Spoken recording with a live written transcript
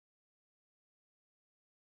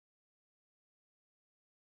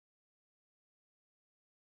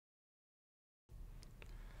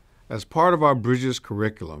As part of our Bridges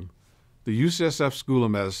curriculum, the UCSF School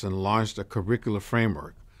of Medicine launched a curricular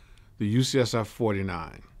framework, the UCSF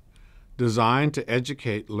 49, designed to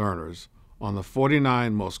educate learners on the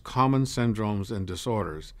 49 most common syndromes and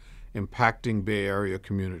disorders impacting Bay Area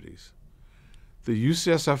communities. The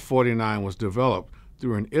UCSF 49 was developed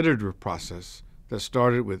through an iterative process that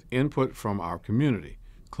started with input from our community,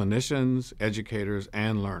 clinicians, educators,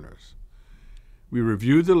 and learners. We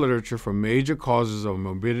reviewed the literature for major causes of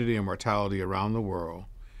morbidity and mortality around the world,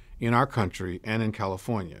 in our country, and in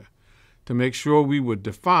California, to make sure we would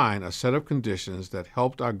define a set of conditions that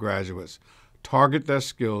helped our graduates target their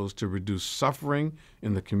skills to reduce suffering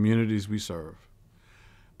in the communities we serve.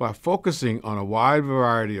 By focusing on a wide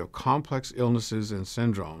variety of complex illnesses and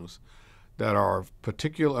syndromes that are of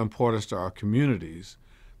particular importance to our communities,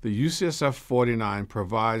 the UCSF 49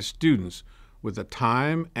 provides students with the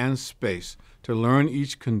time and space to learn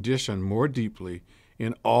each condition more deeply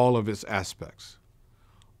in all of its aspects.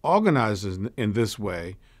 Organized in this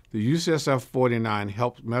way, the UCSF 49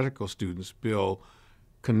 helps medical students build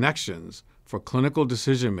connections for clinical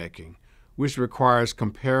decision-making, which requires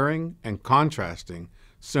comparing and contrasting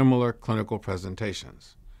similar clinical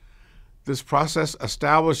presentations. This process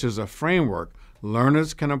establishes a framework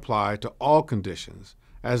learners can apply to all conditions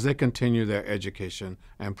as they continue their education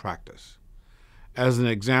and practice. As an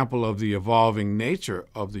example of the evolving nature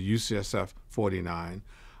of the UCSF 49,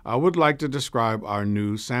 I would like to describe our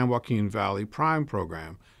new San Joaquin Valley Prime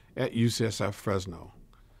program at UCSF Fresno.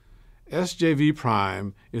 SJV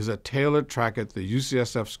Prime is a tailored track at the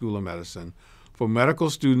UCSF School of Medicine for medical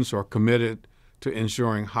students who are committed to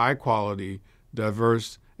ensuring high-quality,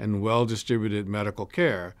 diverse, and well-distributed medical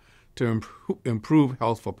care to improve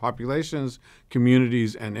health for populations,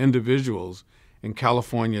 communities, and individuals in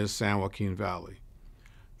California's San Joaquin Valley.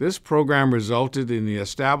 This program resulted in the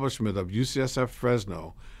establishment of UCSF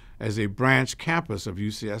Fresno as a branch campus of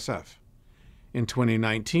UCSF. In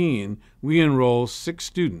 2019, we enrolled 6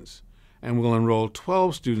 students and will enroll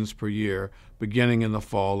 12 students per year beginning in the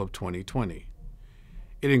fall of 2020.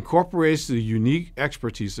 It incorporates the unique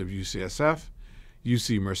expertise of UCSF,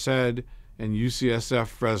 UC Merced, and UCSF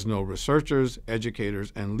Fresno researchers,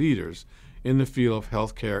 educators, and leaders in the field of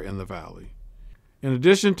healthcare in the Valley. In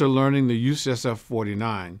addition to learning the UCSF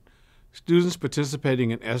 49, students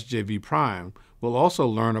participating in SJV Prime will also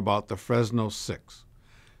learn about the Fresno 6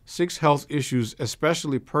 health issues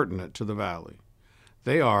especially pertinent to the Valley.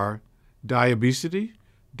 They are diabetes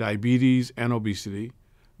and obesity,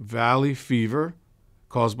 valley fever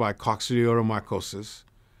caused by coccidioidomycosis,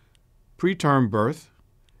 preterm birth,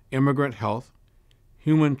 immigrant health,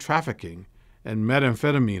 human trafficking, and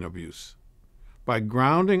methamphetamine abuse. By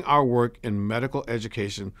grounding our work in medical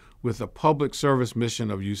education with the public service mission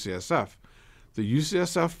of UCSF, the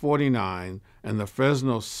UCSF 49 and the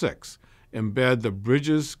Fresno 6 embed the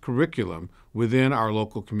Bridges curriculum within our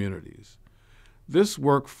local communities. This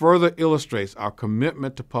work further illustrates our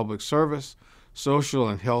commitment to public service, social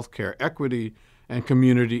and healthcare equity, and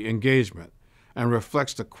community engagement, and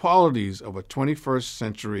reflects the qualities of a 21st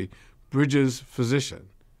century Bridges physician,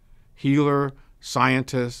 healer,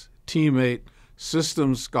 scientist, teammate,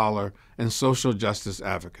 systems scholar, and social justice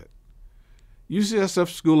advocate. UCSF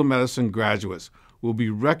School of Medicine graduates will be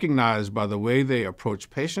recognized by the way they approach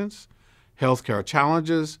patients, healthcare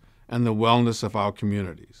challenges, and the wellness of our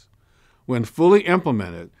communities. When fully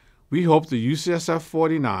implemented, we hope the UCSF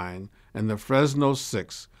 49 and the Fresno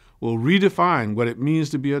 6 will redefine what it means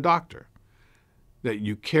to be a doctor, that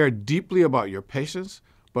you care deeply about your patients,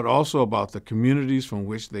 but also about the communities from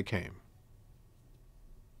which they came.